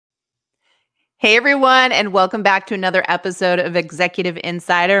Hey everyone, and welcome back to another episode of Executive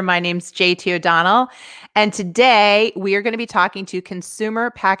Insider. My name's JT O'Donnell, and today we are going to be talking to consumer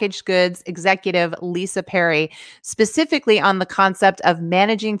packaged goods executive Lisa Perry, specifically on the concept of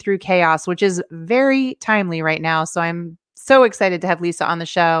managing through chaos, which is very timely right now. So I'm so excited to have Lisa on the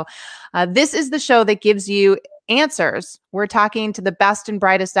show. This is the show that gives you answers. We're talking to the best and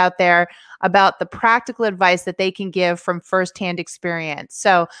brightest out there about the practical advice that they can give from firsthand experience.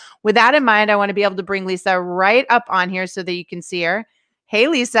 So with that in mind, I want to be able to bring Lisa right up on here so that you can see her. Hey,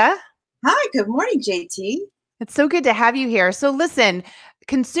 Lisa. Hi, good morning, JT. It's so good to have you here. So listen,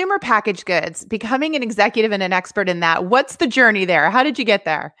 consumer packaged goods, becoming an executive and an expert in that. What's the journey there? How did you get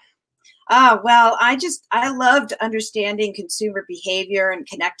there? Well, I loved understanding consumer behavior and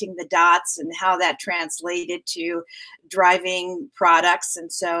connecting the dots and how that translated to driving products. And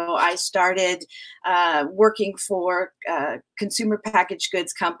so I started working for a consumer packaged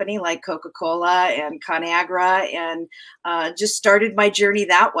goods company like Coca-Cola and ConAgra, and just started my journey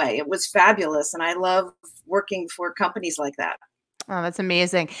that way. It was fabulous. And I love working for companies like that. Oh, that's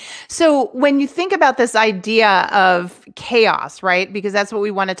amazing. So when you think about this idea of chaos, right? Because that's what we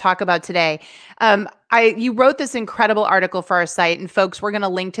want to talk about today. You wrote this incredible article for our site, and folks, we're going to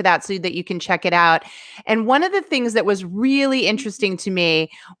link to that so that you can check it out. And one of the things that was really interesting to me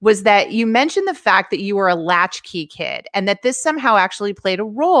was that you mentioned the fact that you were a latchkey kid, and that this somehow actually played a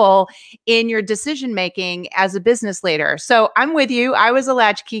role in your decision making as a business leader. So I'm with you. I was a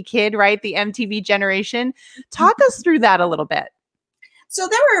latchkey kid, right? The MTV generation. Talk us through that a little bit. So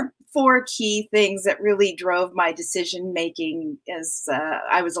there were four key things that really drove my decision making as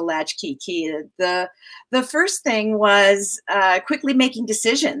I was a latchkey kid. The first thing was quickly making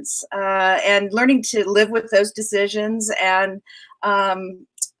decisions and learning to live with those decisions, and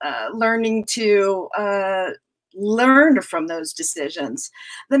learning to learn from those decisions.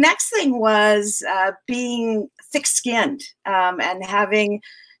 The next thing was being thick-skinned and having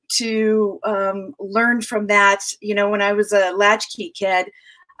to learn from that. You know, when I was a latchkey kid,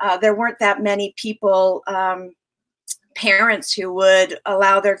 there weren't that many people, parents who would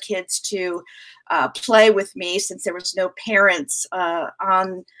allow their kids to play with me, since there was no parents at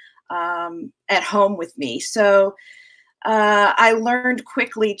home with me. So I learned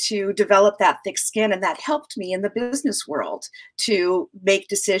quickly to develop that thick skin, and that helped me in the business world to make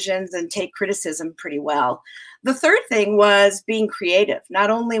decisions and take criticism pretty well. The third thing was being creative.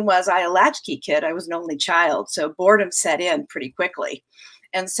 Not only was I a latchkey kid, I was an only child, so boredom set in pretty quickly.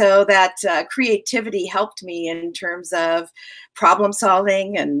 And so that creativity helped me in terms of problem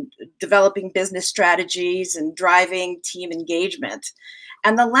solving and developing business strategies and driving team engagement.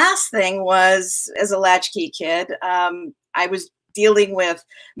 And the last thing was, as a latchkey kid, I was dealing with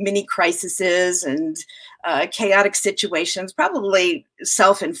mini crises and chaotic situations, probably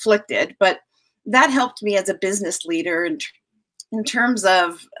self-inflicted, but that helped me as a business leader in terms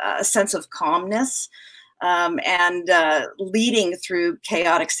of a sense of calmness and leading through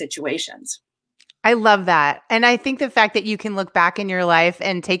chaotic situations. I love that. And I think the fact that you can look back in your life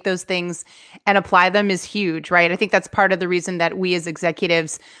and take those things and apply them is huge, right? I think that's part of the reason that we as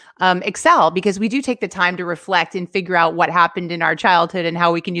executives excel, because we do take the time to reflect and figure out what happened in our childhood and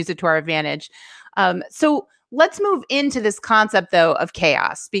how we can use it to our advantage. So let's move into this concept, though, of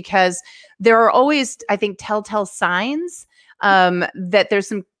chaos, because there are always, I think, telltale signs that there's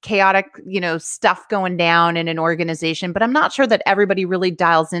some chaotic, stuff going down in an organization, but I'm not sure that everybody really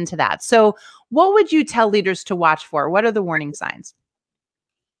dials into that. So what would you tell leaders to watch for? What are the warning signs?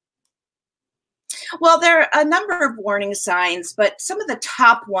 Well, there are a number of warning signs, but some of the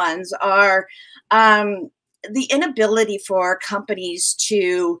top ones are the inability for companies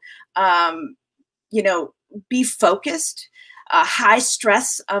to, be focused, high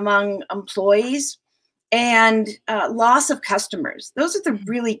stress among employees, and loss of customers. Those are the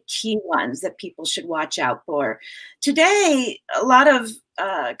really key ones that people should watch out for. Today, a lot of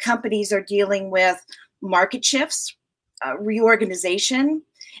companies are dealing with market shifts, reorganization,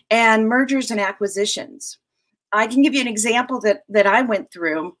 and mergers and acquisitions. I can give you an example that I went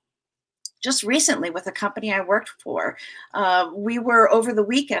through just recently with a company I worked for. We were over the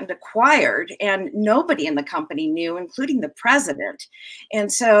weekend acquired, and nobody in the company knew, including the president.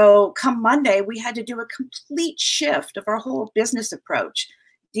 And so come Monday, we had to do a complete shift of our whole business approach,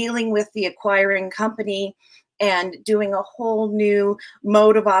 dealing with the acquiring company and doing a whole new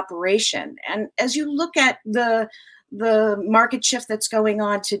mode of operation. And as you look at the market shift that's going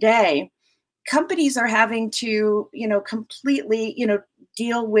on today, companies are having to, completely,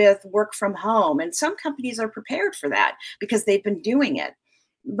 deal with work from home. And some companies are prepared for that because they've been doing it.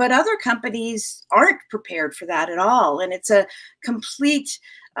 But other companies aren't prepared for that at all. And it's a complete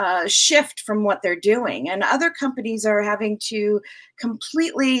shift from what they're doing. And other companies are having to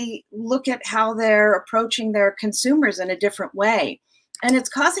completely look at how they're approaching their consumers in a different way. And it's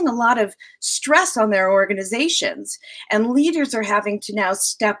causing a lot of stress on their organizations. And leaders are having to now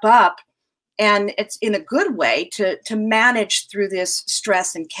step up, and it's in a good way to manage through this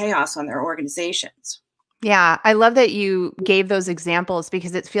stress and chaos on their organizations. Yeah, I love that you gave those examples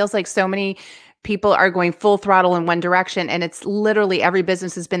because it feels like so many people are going full throttle in one direction, and it's literally every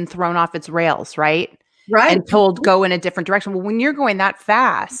business has been thrown off its rails, right? Right. And told go in a different direction. Well, when you're going that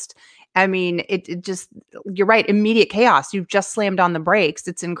fast, I mean, it just, you're right, immediate chaos. You've just slammed on the brakes.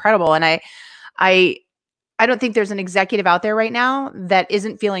 It's incredible. And I don't think there's an executive out there right now that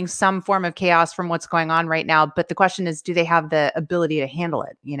isn't feeling some form of chaos from what's going on right now. But the question is, do they have the ability to handle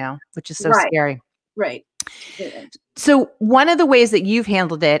it, which is so scary. Right. So one of the ways that you've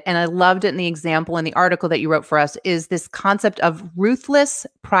handled it, and I loved it in the example in the article that you wrote for us, is this concept of ruthless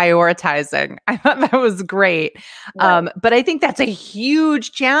prioritizing. I thought that was great. Right. But I think that's a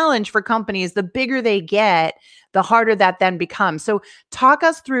huge challenge for companies. The bigger they get, the harder that then becomes. So talk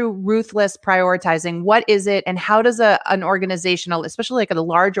us through ruthless prioritizing. What is it, and how does an organization, especially like a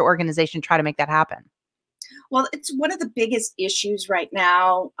larger organization, try to make that happen? Well, it's one of the biggest issues right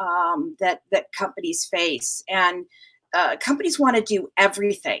now that companies face, and companies want to do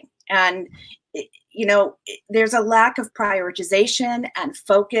everything, and there's a lack of prioritization and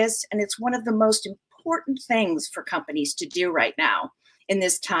focus, and it's one of the most important things for companies to do right now in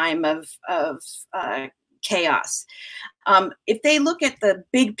this time of chaos. If they look at the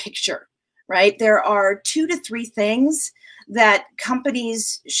big picture, right, there are 2 to 3 things that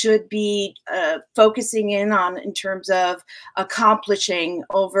companies should be focusing in on in terms of accomplishing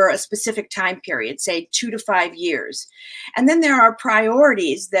over a specific time period, say 2 to 5 years. And then there are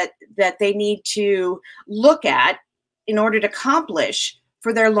priorities that they need to look at in order to accomplish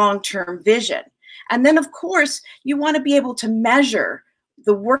for their long-term vision. And then, of course, you want to be able to measure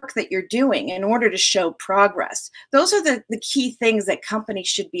the work that you're doing in order to show progress. Those are the key things that companies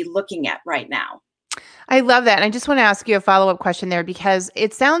should be looking at right now. I love that. And I just want to ask you a follow-up question there, because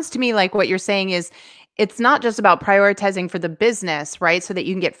it sounds to me like what you're saying is it's not just about prioritizing for the business, right? So that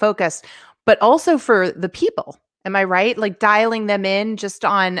you can get focused, but also for the people. Am I right? Like dialing them in just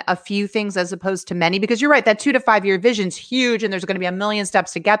on a few things as opposed to many, because you're right. That 2 to 5 year vision is huge, and there's going to be a million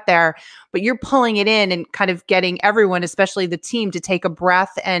steps to get there, but you're pulling it in and kind of getting everyone, especially the team, to take a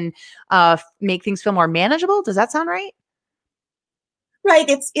breath and make things feel more manageable. Does that sound right? Right.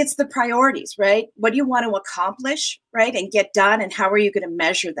 It's the priorities, right? What do you want to accomplish, right, and get done, and how are you going to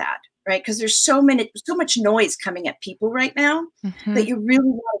measure that, right? Because there's so much noise coming at people right now that you really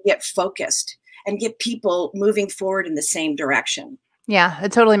want to get focused and get people moving forward in the same direction. Yeah,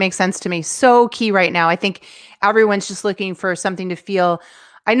 it totally makes sense to me. So key right now. I think everyone's just looking for something to feel,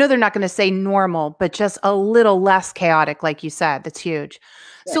 I know they're not going to say normal, but just a little less chaotic, like you said. That's huge.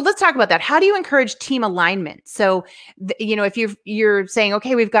 So let's talk about that. How do you encourage team alignment? So, if you're saying,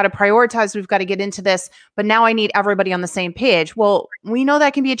 okay, we've got to prioritize, we've got to get into this, but now I need everybody on the same page. Well, we know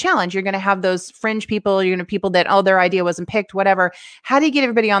that can be a challenge. You're going to have those fringe people, you're going to have people that, their idea wasn't picked, whatever. How do you get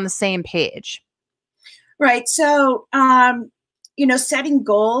everybody on the same page? Right. So, setting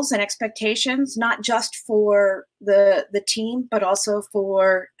goals and expectations, not just for the team, but also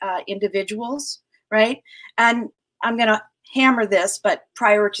for individuals, right? And I'm going to hammer this, but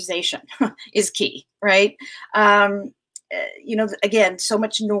prioritization is key, right? Again, so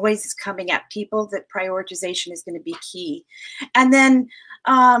much noise is coming at people that prioritization is going to be key. And then,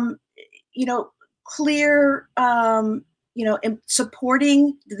 clear,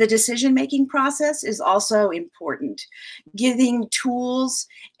 supporting the decision-making process is also important. Giving tools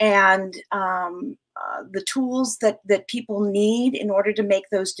and the tools that people need in order to make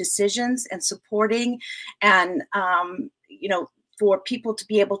those decisions, and supporting and for people to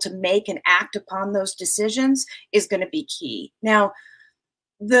be able to make and act upon those decisions is going to be key. Now,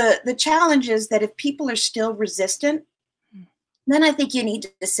 the challenge is that if people are still resistant, then I think you need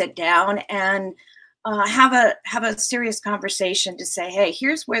to sit down and have a serious conversation to say, hey,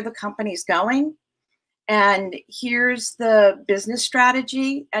 here's where the company's going, and here's the business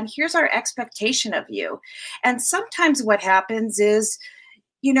strategy, and here's our expectation of you. And sometimes what happens is,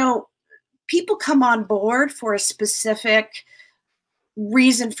 people come on board for a specific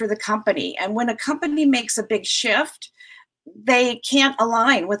reason for the company. And when a company makes a big shift, they can't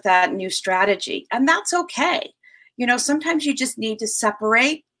align with that new strategy. And that's okay. Sometimes you just need to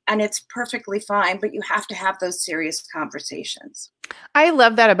separate, and it's perfectly fine, but you have to have those serious conversations. I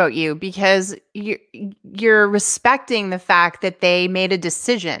love that about you, because you're respecting the fact that they made a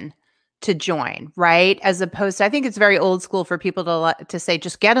decision to join, right? As opposed to, I think it's very old school for people to say,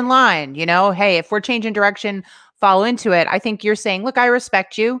 just get in line, hey, if we're changing direction, follow into it. I think you're saying, look, I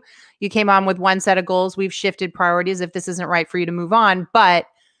respect you. You came on with one set of goals. We've shifted priorities. If this isn't right for you to move on, but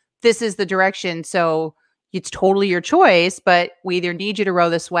this is the direction. So it's totally your choice, but we either need you to row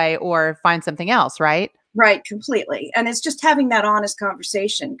this way or find something else, right? Right, completely. And it's just having that honest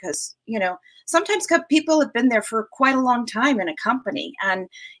conversation because, sometimes people have been there for quite a long time in a company, and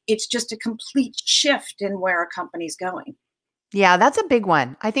it's just a complete shift in where a company's going. Yeah, that's a big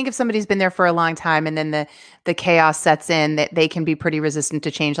one. I think if somebody's been there for a long time and then the chaos sets in, that they can be pretty resistant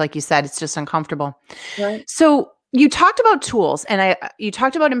to change. Like you said, it's just uncomfortable. Right. So you talked about tools and you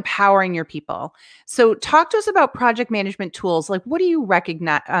talked about empowering your people. So talk to us about project management tools. Like, what do you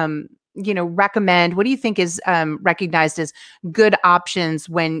recognize, recommend? What do you think is recognized as good options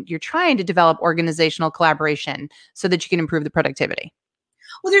when you're trying to develop organizational collaboration so that you can improve the productivity?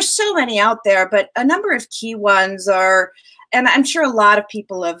 Well, there's so many out there, but a number of key ones are, and I'm sure a lot of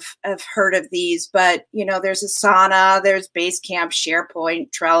people have heard of these, but there's Asana, there's Basecamp,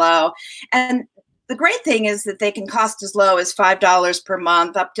 SharePoint, Trello, and the great thing is that they can cost as low as $5 per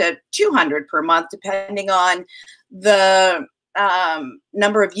month up to $200 per month, depending on the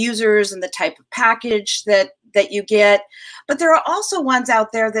number of users and the type of package that you get. But there are also ones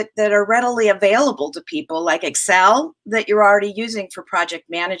out there that are readily available to people, like Excel, that you're already using for project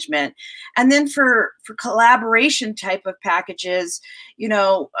management. And then for collaboration type of packages,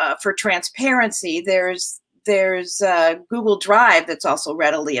 for transparency, there's Google Drive that's also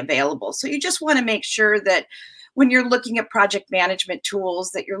readily available. So you just want to make sure that when you're looking at project management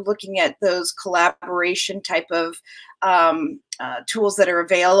tools, that you're looking at those collaboration type of tools that are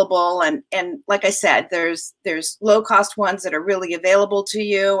available. And like I said, there's low cost ones that are really available to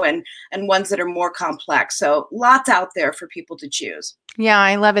you and ones that are more complex. So lots out there for people to choose. Yeah,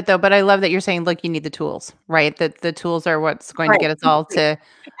 I love it though. But I love that you're saying, look, you need the tools, right? That the tools are what's going to get us all to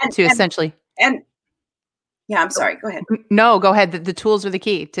essentially. Yeah, I'm sorry. Go ahead. No, go ahead. The tools are the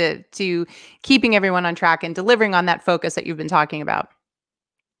key to keeping everyone on track and delivering on that focus that you've been talking about.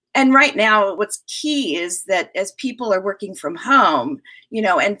 And right now, what's key is that as people are working from home,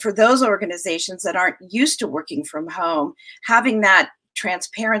 and for those organizations that aren't used to working from home, having that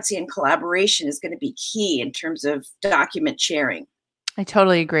transparency and collaboration is going to be key in terms of document sharing. I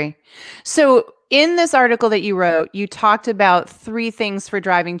totally agree. So in this article that you wrote, you talked about 3 things for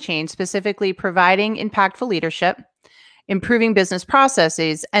driving change, specifically providing impactful leadership, improving business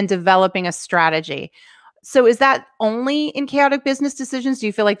processes, and developing a strategy. So is that only in chaotic business decisions? Do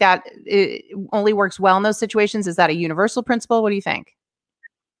you feel like that it only works well in those situations? Is that a universal principle? What do you think?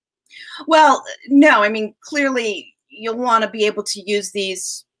 Well, no, I mean, clearly you'll want to be able to use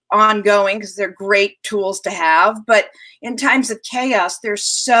these ongoing because they're great tools to have. But in times of chaos, they're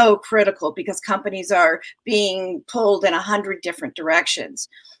so critical because companies are being pulled in 100 different directions.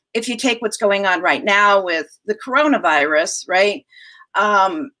 If you take what's going on right now with the coronavirus, right?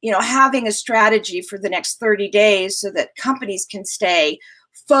 Having a strategy for the next 30 days so that companies can stay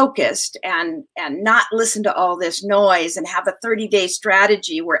focused and not listen to all this noise and have a 30-day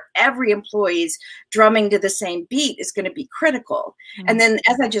strategy where every employee's drumming to the same beat is going to be critical. Mm-hmm. And then,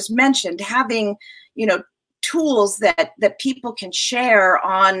 as I just mentioned, having, tools that people can share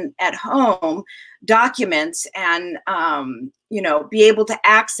on at home, documents, and be able to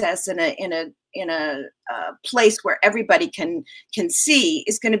access in a place where everybody can see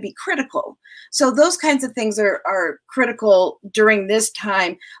is going to be critical. So those kinds of things are critical during this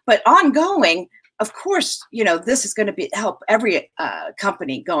time, but ongoing, of course, this is going to help every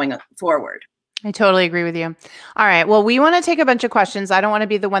company going forward. I totally agree with you. All right. Well, we want to take a bunch of questions. I don't want to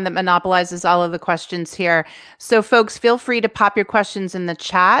be the one that monopolizes all of the questions here. So folks, feel free to pop your questions in the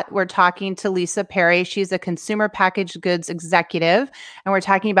chat. We're talking to Lisa Perry. She's a consumer packaged goods executive, and we're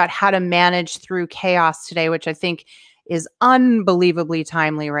talking about how to manage through chaos today, which I think is unbelievably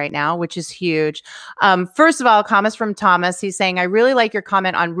timely right now, which is huge. First of all, comments from Thomas. He's saying, I really like your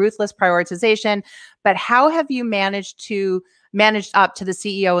comment on ruthless prioritization, but how have you managed up to the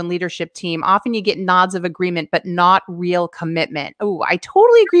CEO and leadership team? Often you get nods of agreement, but not real commitment. Oh, I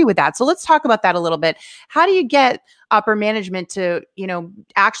totally agree with that. So let's talk about that a little bit. How do you get upper management to,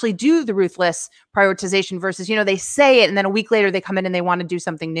 actually do the ruthless prioritization versus, they say it and then a week later they come in and they want to do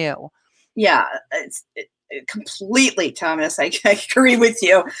something new? Yeah, completely, Thomas. I agree with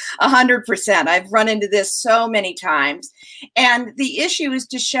you 100%. I've run into this so many times. And the issue is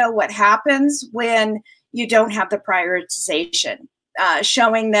to show what happens when you don't have the prioritization,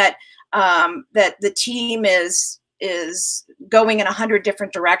 showing that that the team is going in 100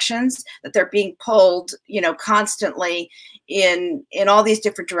 different directions, that they're being pulled, constantly in all these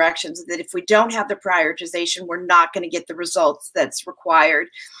different directions, that if we don't have the prioritization, we're not going to get the results that's required.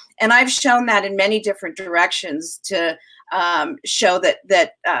 And I've shown that in many different directions to show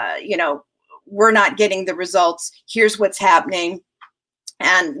that we're not getting the results. Here's what's happening.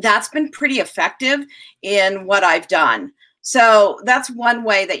 And that's been pretty effective in what I've done. So that's one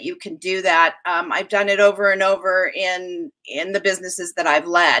way that you can do that. I've done it over and over in the businesses that I've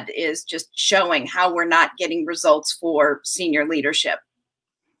led, is just showing how we're not getting results for senior leadership.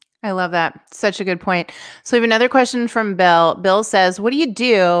 I love that. Such a good point. So we have another question from Bill. Bill says, what do you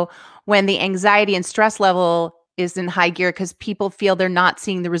do when the anxiety and stress level is in high gear because people feel they're not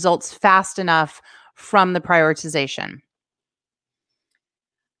seeing the results fast enough from the prioritization?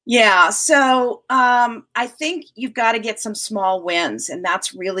 Yeah, so I think you've got to get some small wins, and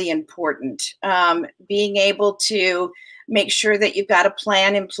that's really important. Being able to make sure that you've got a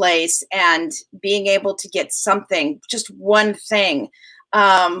plan in place and being able to get something, just one thing,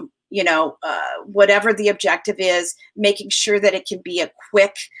 whatever the objective is, making sure that it can be a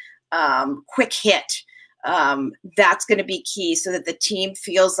quick hit. That's going to be key so that the team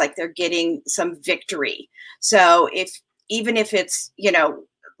feels like they're getting some victory. So even if it's,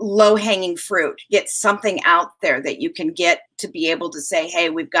 low-hanging fruit, get something out there that you can get to be able to say, hey,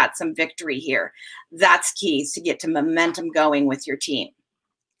 we've got some victory here. That's key to get to momentum going with your team.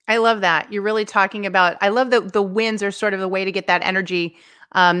 I love that. You're really talking about, I love that the wins are sort of the way to get that energy,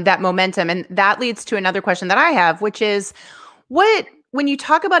 that momentum. And that leads to another question that I have, which is when you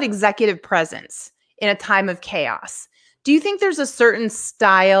talk about executive presence in a time of chaos, do you think there's a certain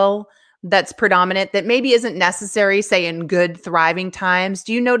style that's predominant that maybe isn't necessary, say, in good, thriving times?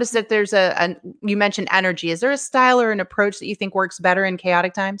 Do you notice that there's you mentioned energy. Is there a style or an approach that you think works better in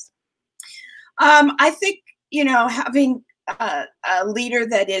chaotic times? I think, having a leader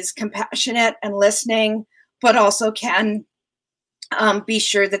that is compassionate and listening, but also can be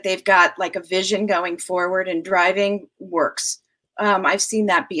sure that they've got like a vision going forward and driving works. I've seen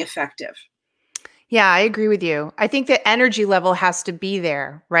that be effective. Yeah, I agree with you. I think the energy level has to be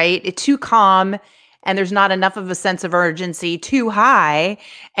there, right? It's too calm and there's not enough of a sense of urgency, too high,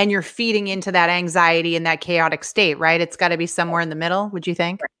 and you're feeding into that anxiety and that chaotic state, right? It's got to be somewhere in the middle, would you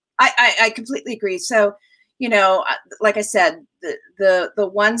think? I completely agree. So, like I said, the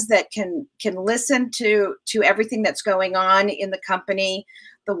ones that can listen to everything that's going on in the company,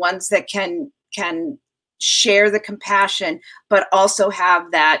 the ones that can share the compassion, but also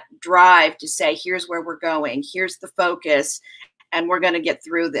have that drive to say, here's where we're going, here's the focus, and we're going to get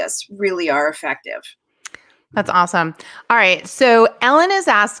through this, really are effective. That's awesome. All right. So Ellen is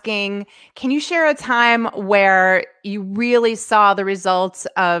asking, can you share a time where you really saw the results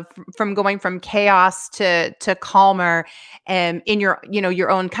from going from chaos to calmer, in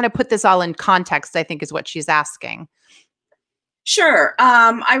your own, kind of put this all in context, I think is what she's asking. Sure.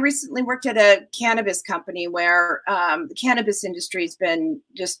 I recently worked at a cannabis company where the cannabis industry has been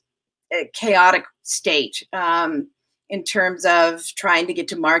just a chaotic state in terms of trying to get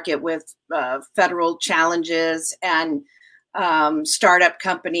to market with federal challenges and startup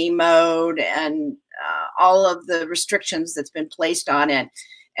company mode and all of the restrictions that's been placed on it.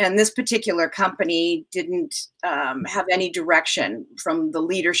 And this particular company didn't have any direction from the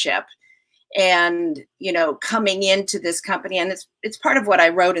leadership. And, coming into this company, and it's part of what I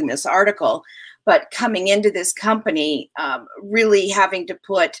wrote in this article, but coming into this company, really having to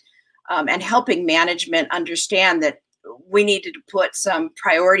put and helping management understand that we needed to put some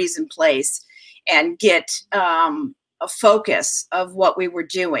priorities in place and get a focus of what we were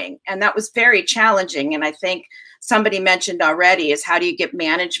doing. And that was very challenging. And I think somebody mentioned already is how do you get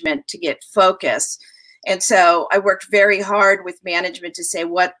management to get focus? And so I worked very hard with management to say,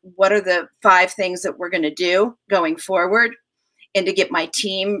 what are the 5 things that we're going to do going forward, and to get my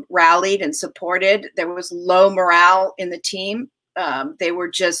team rallied and supported. There was low morale in the team. They were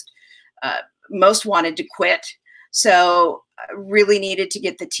just, most wanted to quit. So I really needed to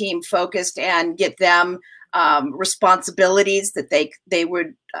get the team focused and get them responsibilities that they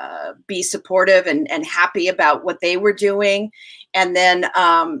would be supportive and happy about what they were doing. And then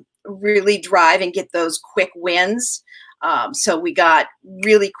really drive and get those quick wins. So we got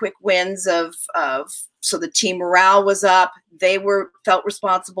really quick wins so the team morale was up. They felt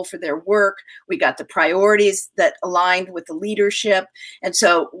responsible for their work. We got the priorities that aligned with the leadership. And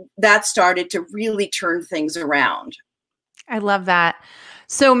so that started to really turn things around. I love that.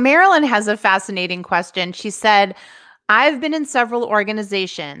 So Marilyn has a fascinating question. She said, I've been in several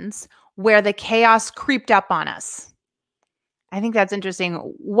organizations where the chaos creeped up on us. I think that's interesting.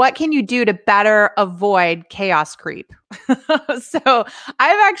 What can you do to better avoid chaos creep? So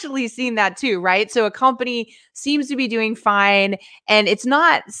I've actually seen that too, right? So a company seems to be doing fine, and it's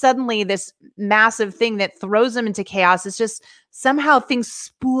not suddenly this massive thing that throws them into chaos. It's just somehow things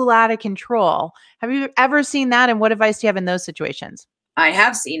spool out of control. Have you ever seen that? And what advice do you have in those situations? I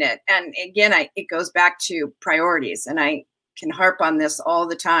have seen it. And again, it goes back to priorities. And I can harp on this all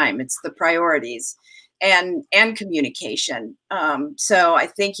the time. It's the priorities and communication. So I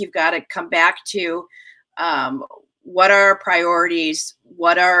think you've got to come back to what are our priorities,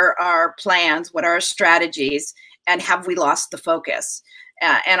 what are our plans, what are our strategies, and have we lost the focus?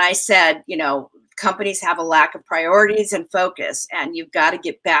 And I said, you know, companies have a lack of priorities and focus, and you've got to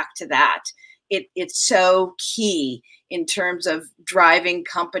get back to that. It's so key in terms of driving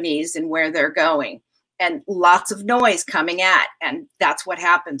companies and where they're going. And lots of noise coming at, and that's what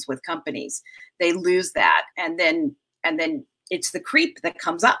happens with companies. They lose that, and then it's the creep that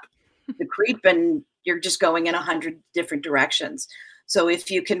comes up, the creep, and you're just going in 100 different directions. So if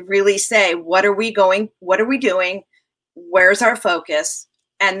you can really say, what are we going, what are we doing, where's our focus,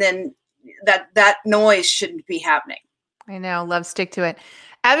 and then that noise shouldn't be happening. I know, love, stick to it.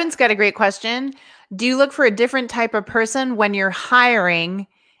 Evan's got a great question. Do you look for a different type of person when you're hiring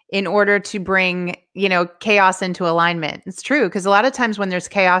in order to bring, you know, chaos into alignment? It's true, because a lot of times when there's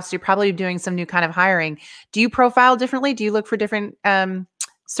chaos, you're probably doing some new kind of hiring. Do you profile differently? Do you look for different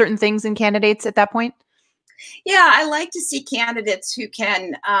certain things in candidates at that point? Yeah, I like to see candidates who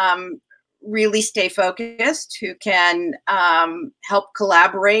can really stay focused, who can help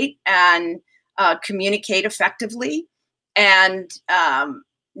collaborate and communicate effectively, and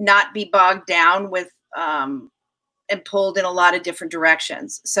not be bogged down with and pulled in a lot of different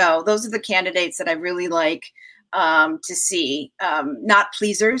directions. So those are the candidates that I really like to see. Not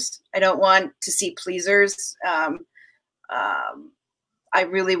pleasers. I don't want to see pleasers. I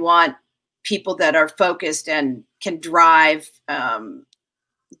really want people that are focused and can drive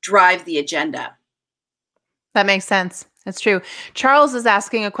the agenda. That makes sense. That's true. Charles is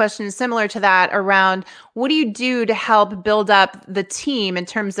asking a question similar to that around what do you do to help build up the team in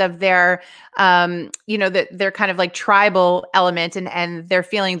terms of their, you know, their kind of like tribal element, and they're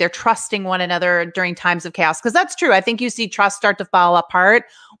feeling they're trusting one another during times of chaos. Because that's true. I think you see trust start to fall apart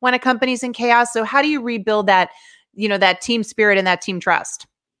when a company's in chaos. So how do you rebuild that, you know, that team spirit and that team trust?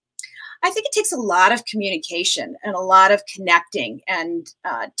 I think it takes a lot of communication and a lot of connecting and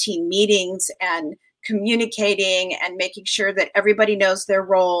team meetings and communicating and making sure that everybody knows their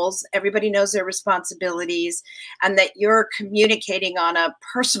roles, everybody knows their responsibilities, and that you're communicating on a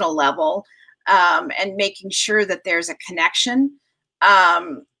personal level, and making sure that there's a connection,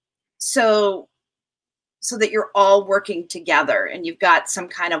 so that you're all working together and you've got some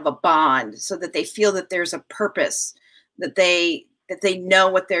kind of a bond, so that they feel that there's a purpose, that they know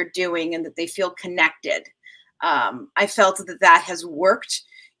what they're doing, and that they feel connected. I felt that has worked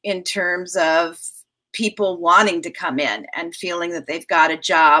in terms of people wanting to come in and feeling that they've got a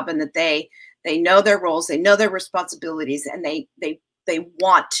job, and that they know their roles, they know their responsibilities, and they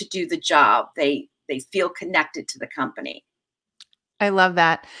want to do the job. They feel connected to the company. I love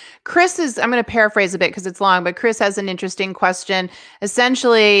that. Chris is, I'm going to paraphrase a bit because it's long, but Chris has an interesting question.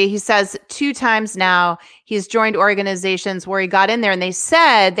 Essentially, he says 2 times now he's joined organizations where he got in there and they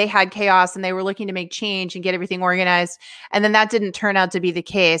said they had chaos and they were looking to make change and get everything organized. And then that didn't turn out to be the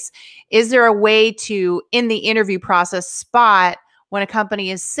case. Is there a way to, in the interview process, spot when a company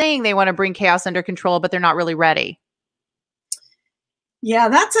is saying they want to bring chaos under control, but they're not really ready? Yeah,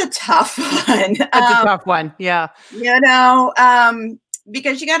 that's a tough one. That's a tough one. Yeah. You know,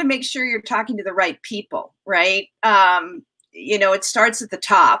 because you got to make sure you're talking to the right people, right? You know, it starts at the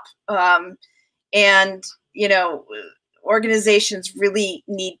top. And, you know, organizations really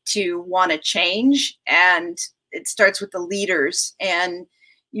need to want to change. And it starts with the leaders. And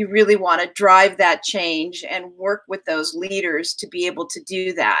you really want to drive that change and work with those leaders to be able to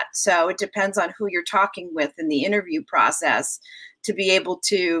do that. So it depends on who you're talking with in the interview process to be able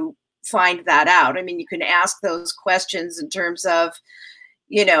to find that out. I mean, you can ask those questions in terms of,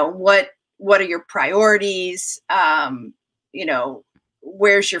 you know, what are your priorities? You know,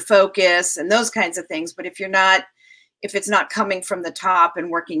 where's your focus and those kinds of things. But if it's not coming from the top and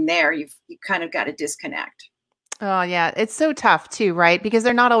working there, you kind of got to disconnect. Oh yeah. It's so tough too, right? Because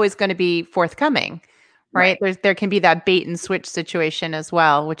they're not always going to be forthcoming. Right. There can be that bait and switch situation as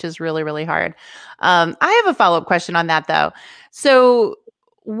well, which is really, really hard. I have a follow-up question on that though. So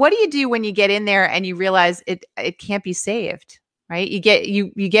what do you do when you get in there and you realize it can't be saved, right? You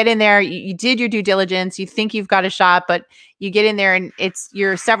get in there, you did your due diligence, you think you've got a shot, but you get in there and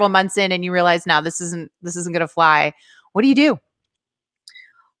you're several months in and you realize, now this isn't going to fly. What do you do?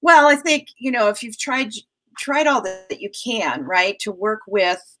 Well, I think, if you've tried all that you can, right, to work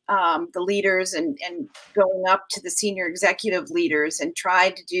with the leaders and going up to the senior executive leaders and try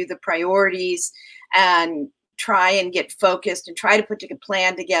to do the priorities and try and get focused and try to put a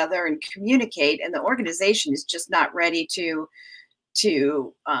plan together and communicate, and the organization is just not ready to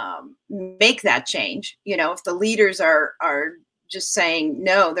make that change. If the leaders are just saying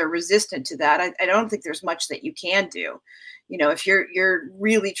no, they're resistant to that. I don't think there's much that you can do. If you're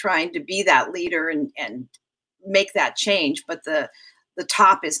really trying to be that leader and make that change, but the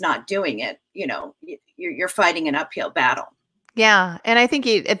top is not doing it, you're fighting an uphill battle. Yeah. And I think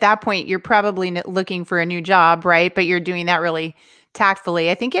at that point, you're probably looking for a new job, right? But you're doing that really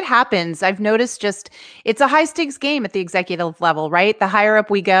tactfully. I think it happens. I've noticed it's a high stakes game at the executive level, right? The higher up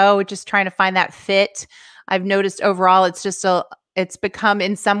we go, just trying to find that fit. I've noticed overall, it's become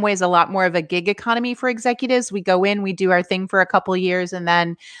in some ways a lot more of a gig economy for executives. We go in, we do our thing for a couple of years, and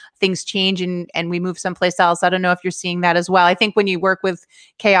then things change and we move someplace else. I don't know if you're seeing that as well. I think when you work with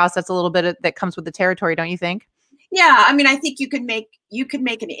chaos, that's a little bit that comes with the territory, don't you think? Yeah, I mean, I think you could make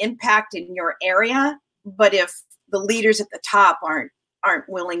an impact in your area, but if the leaders at the top aren't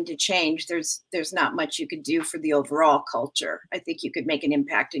willing to change, there's not much you could do for the overall culture. I think you could make an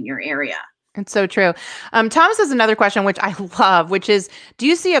impact in your area. It's so true. Thomas has another question, which I love, which is, do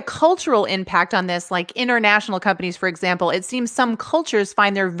you see a cultural impact on this? Like international companies, for example, it seems some cultures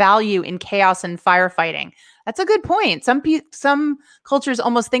find their value in chaos and firefighting. That's a good point. Some cultures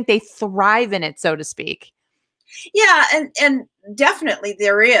almost think they thrive in it, so to speak. Yeah, and definitely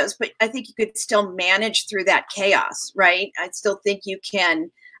there is, but I think you could still manage through that chaos, right? I still think you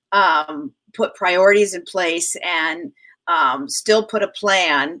can put priorities in place and still put a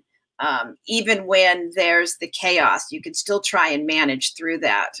plan. Even when there's the chaos, you can still try and manage through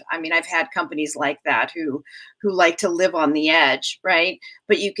that. I mean, I've had companies like that who like to live on the edge, right?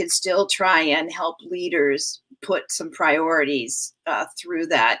 But you can still try and help leaders put some priorities through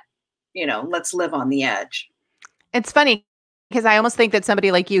that, let's live on the edge. It's funny because I almost think that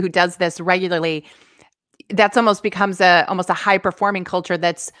somebody like you who does this regularly, that's almost becomes almost a high performing culture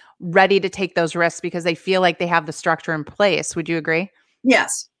that's ready to take those risks because they feel like they have the structure in place. Would you agree?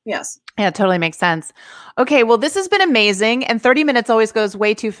 Yes. Yes. Yeah, it totally makes sense. Okay, well, this has been amazing. And 30 minutes always goes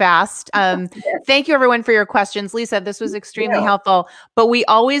way too fast. Thank you, everyone, for your questions. Lisa, this was extremely helpful. But we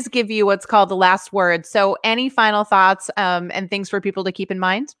always give you what's called the last word. So any final thoughts and things for people to keep in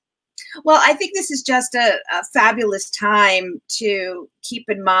mind? Well, I think this is just a fabulous time to keep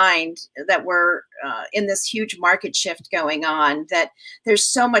in mind that we're in this huge market shift going on, that there's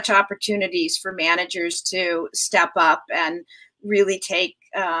so much opportunities for managers to step up and really take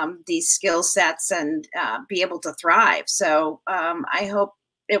these skill sets and be able to thrive. So I hope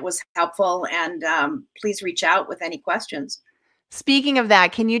it was helpful, and please reach out with any questions. Speaking of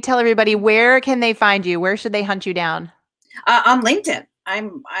that, can you tell everybody where can they find you? Where should they hunt you down? On LinkedIn.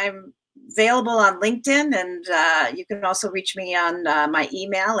 I'm available on LinkedIn, and you can also reach me on my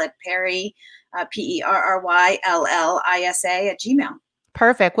email at Perry, PERRYLLISA @gmail.com.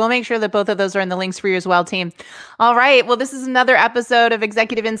 Perfect. We'll make sure that both of those are in the links for you as well, team. All right. Well, this is another episode of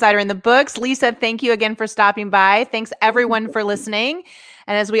Executive Insider in the Books. Lisa, thank you again for stopping by. Thanks, everyone, for listening.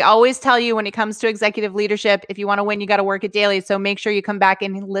 And as we always tell you, when it comes to executive leadership, if you want to win, you got to work it daily. So make sure you come back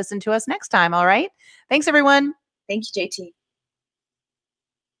and listen to us next time. All right. Thanks, everyone. Thank you, JT.